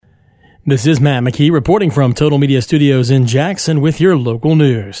This is Matt McKee reporting from Total Media Studios in Jackson with your local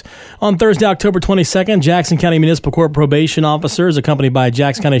news. On Thursday, October 22nd, Jackson County Municipal Court probation officers, accompanied by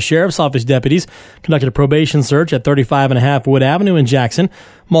Jackson County Sheriff's Office deputies, conducted a probation search at 35.5 Wood Avenue in Jackson.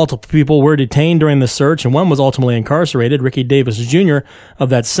 Multiple people were detained during the search, and one was ultimately incarcerated. Ricky Davis Jr.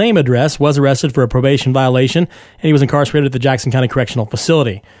 of that same address was arrested for a probation violation, and he was incarcerated at the Jackson County Correctional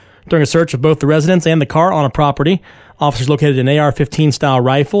Facility. During a search of both the residence and the car on a property, officers located an AR-15 style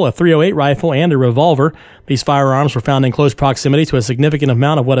rifle, a .308 rifle, and a revolver. These firearms were found in close proximity to a significant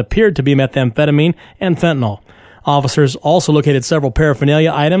amount of what appeared to be methamphetamine and fentanyl. Officers also located several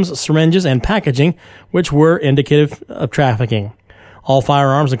paraphernalia items, syringes, and packaging, which were indicative of trafficking. All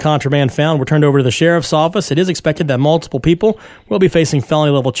firearms and contraband found were turned over to the sheriff's office. It is expected that multiple people will be facing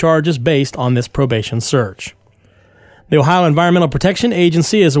felony-level charges based on this probation search. The Ohio Environmental Protection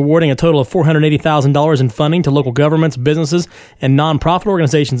Agency is awarding a total of $480,000 in funding to local governments, businesses, and nonprofit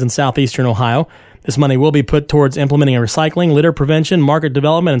organizations in southeastern Ohio. This money will be put towards implementing a recycling, litter prevention, market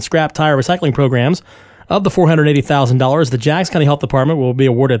development, and scrap tire recycling programs. Of the $480,000, the Jackson County Health Department will be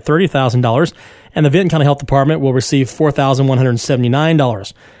awarded $30,000, and the Vinton County Health Department will receive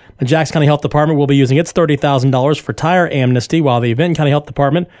 $4,179. The Jackson County Health Department will be using its $30,000 for tire amnesty, while the Vinton County Health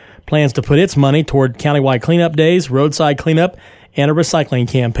Department plans to put its money toward countywide cleanup days, roadside cleanup, and a recycling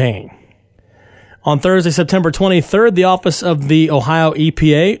campaign. On Thursday, September 23rd, the Office of the Ohio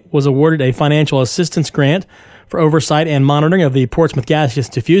EPA was awarded a financial assistance grant for oversight and monitoring of the Portsmouth Gaseous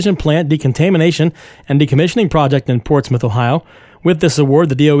Diffusion Plant Decontamination and Decommissioning Project in Portsmouth, Ohio. With this award,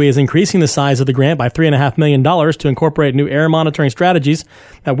 the DOE is increasing the size of the grant by $3.5 million to incorporate new air monitoring strategies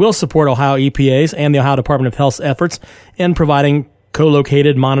that will support Ohio EPA's and the Ohio Department of Health's efforts in providing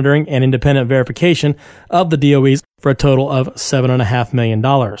co-located monitoring and independent verification of the DOE's for a total of $7.5 million.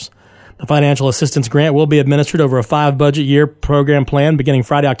 The financial assistance grant will be administered over a 5-budget year program plan beginning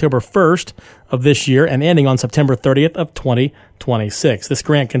Friday, October 1st of this year and ending on September 30th of 2026. This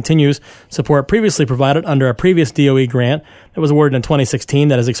grant continues support previously provided under a previous DOE grant that was awarded in 2016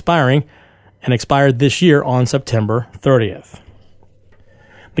 that is expiring and expired this year on September 30th.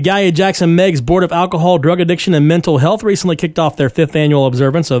 The Gallia-Jackson Meigs Board of Alcohol, Drug Addiction, and Mental Health recently kicked off their 5th annual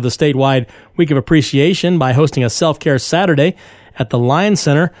observance of the statewide Week of Appreciation by hosting a self-care Saturday at the Lion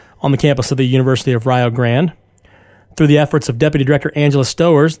Center on the campus of the University of Rio Grande. Through the efforts of Deputy Director Angela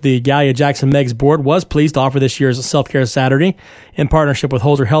Stowers, the Gallia-Jackson Meigs Board was pleased to offer this year's Self-Care Saturday in partnership with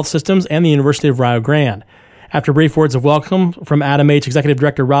Holzer Health Systems and the University of Rio Grande. After brief words of welcome from Adam H. Executive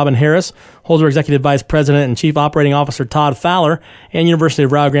Director Robin Harris, Holzer Executive Vice President and Chief Operating Officer Todd Fowler, and University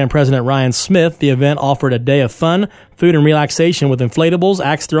of Rio Grande President Ryan Smith, the event offered a day of fun, food, and relaxation with inflatables,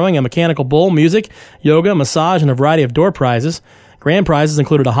 axe throwing, a mechanical bull, music, yoga, massage, and a variety of door prizes. Grand prizes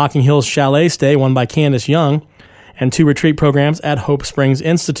included a Hocking Hills chalet stay won by Candace Young and 2 retreat programs at Hope Springs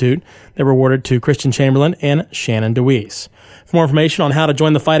Institute that were awarded to Christian Chamberlain and Shannon DeWeese. For more information on how to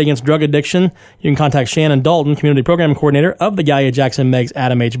join the fight against drug addiction, you can contact Shannon Dalton, Community Program Coordinator of the Gallia-Jackson Meigs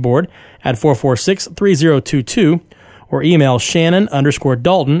Adam H. Board at 446-3022 or email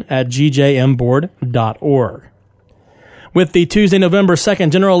Shannon_Dalton at gjmboard.org. With the Tuesday, November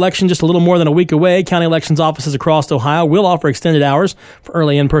 2nd general election just a little more than a week away, county elections offices across Ohio will offer extended hours for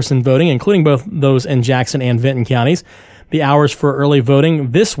early in-person voting, including both those in Jackson and Vinton counties. The hours for early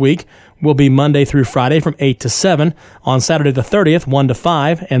voting this week will be Monday through Friday from 8 to 7, on Saturday the 30th, 1 to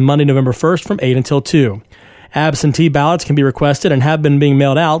 5, and Monday, November 1st from 8 until 2. Absentee ballots can be requested and have been being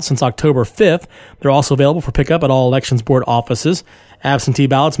mailed out since October 5th. They're also available for pickup at all Elections Board offices. Absentee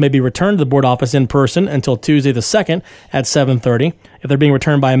ballots may be returned to the board office in person until Tuesday the 2nd at 7:30. If they're being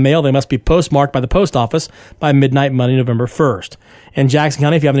returned by mail, they must be postmarked by the post office by midnight Monday, November 1st. In Jackson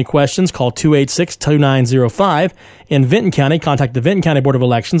County, if you have any questions, call 286-2905. In Vinton County, contact the Vinton County Board of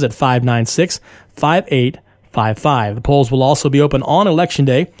Elections at 596-5855. The polls will also be open on Election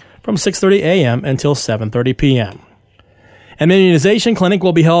Day from 6:30 a.m. until 7:30 p.m. An immunization clinic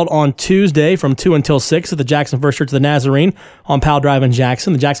will be held on Tuesday from 2 until 6 at the Jackson First Church of the Nazarene on Powell Drive in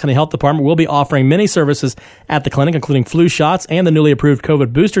Jackson. The Jackson County Health Department will be offering many services at the clinic, including flu shots and the newly approved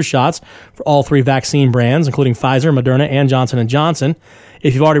COVID booster shots for all 3 vaccine brands, including Pfizer, Moderna, and Johnson & Johnson.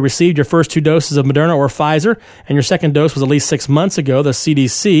 If you've already received your first 2 doses of Moderna or Pfizer and your second dose was at least 6 months ago, the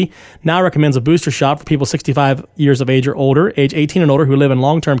CDC now recommends a booster shot for people 65 years of age or older, age 18 and older who live in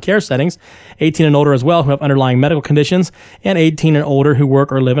long-term care settings, 18 and older as well who have underlying medical conditions, and 18 and older who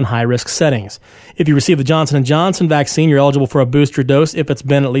work or live in high-risk settings. If you receive the Johnson & Johnson vaccine, you're eligible for a booster dose if it's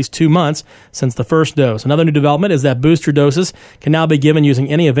been at least 2 months since the first dose. Another new development is that booster doses can now be given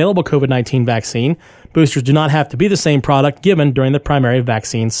using any available COVID-19 vaccine. Boosters do not have to be the same product given during the primary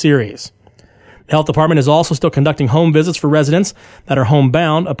vaccine series. The health department is also still conducting home visits for residents that are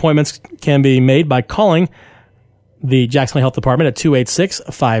homebound. Appointments can be made by calling the Jackson County Health Department at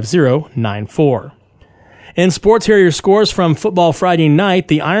 286-5094. In sports, here are your scores from football Friday night.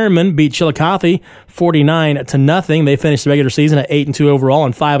 The Ironmen beat Chillicothe 49-0. They finished the regular season at 8-2 overall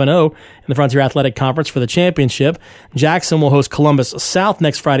and 5-0 in the Frontier Athletic Conference for the championship. Jackson will host Columbus South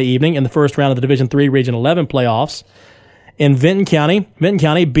next Friday evening in the first round of the Division III Region 11 playoffs. In Vinton County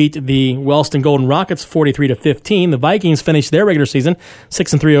beat the Wellston Golden Rockets 43-15. The Vikings finished their regular season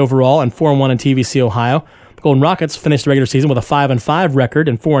 6-3 overall and 4-1 in TVC Ohio. The Golden Rockets finished the regular season with a 5-5 record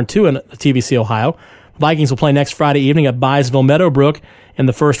and 4-2 in TVC Ohio. Vikings will play next Friday evening at Byesville Meadowbrook in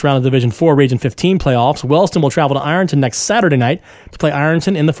the first round of Division IV Region 15 playoffs. Wellston will travel to Ironton next Saturday night to play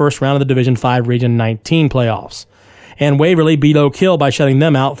Ironton in the first round of the Division V Region 19 playoffs. And Waverly beat Oak Hill by shutting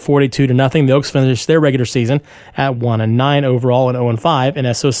them out 42-0. The Oaks finished their regular season at 1-9 overall and 0-5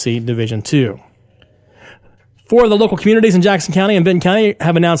 in SOC Division II. Four of the local communities in Jackson County and Vinton County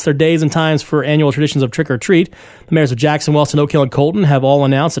have announced their days and times for annual traditions of Trick or Treat. The mayors of Jackson, Wellston, Oak Hill, and Colton have all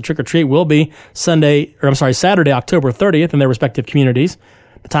announced that Trick or Treat will be Saturday, October 30th in their respective communities.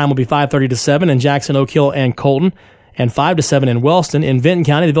 The time will be 5:30 to 7 in Jackson, Oak Hill, and Colton, and 5 to 7 in Wellston. In Vinton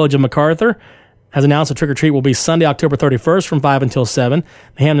County, the village of MacArthur has announced that Trick or Treat will be Sunday, October 31st from 5 until 7.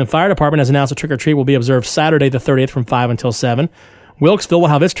 The Hamden Fire Department has announced that Trick or Treat will be observed Saturday the 30th from 5 until 7. Wilkesville will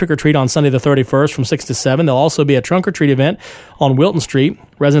have its trick-or-treat on Sunday the 31st from 6 to 7. There'll also be a trunk-or-treat event on Wilton Street.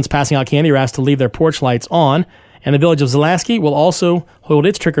 Residents passing out candy are asked to leave their porch lights on. And the village of Zelaski will also hold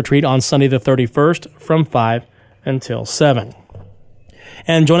its trick-or-treat on Sunday the 31st from 5 until 7.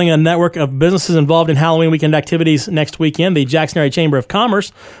 And joining a network of businesses involved in Halloween weekend activities next weekend, the Jackson Area Chamber of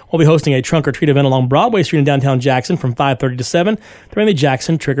Commerce will be hosting a trunk-or-treat event along Broadway Street in downtown Jackson from 5:30 to 7 during the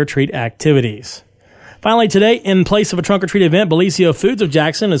Jackson trick-or-treat activities. Finally, today, in place of a trunk-or-treat event, Bellisio Foods of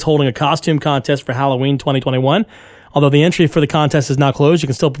Jackson is holding a costume contest for Halloween 2021. Although the entry for the contest is now closed, you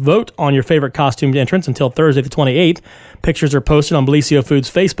can still vote on your favorite costume entrance until Thursday the 28th. Pictures are posted on Bellisio Foods'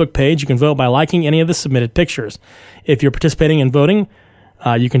 Facebook page. You can vote by liking any of the submitted pictures. If you're participating in voting,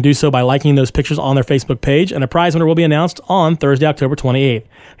 you can do so by liking those pictures on their Facebook page, and a prize winner will be announced on Thursday, October 28th. If you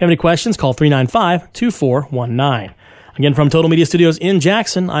have any questions, call 395-2419. Again, from Total Media Studios in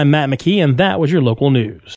Jackson, I'm Matt McKee, and that was your local news.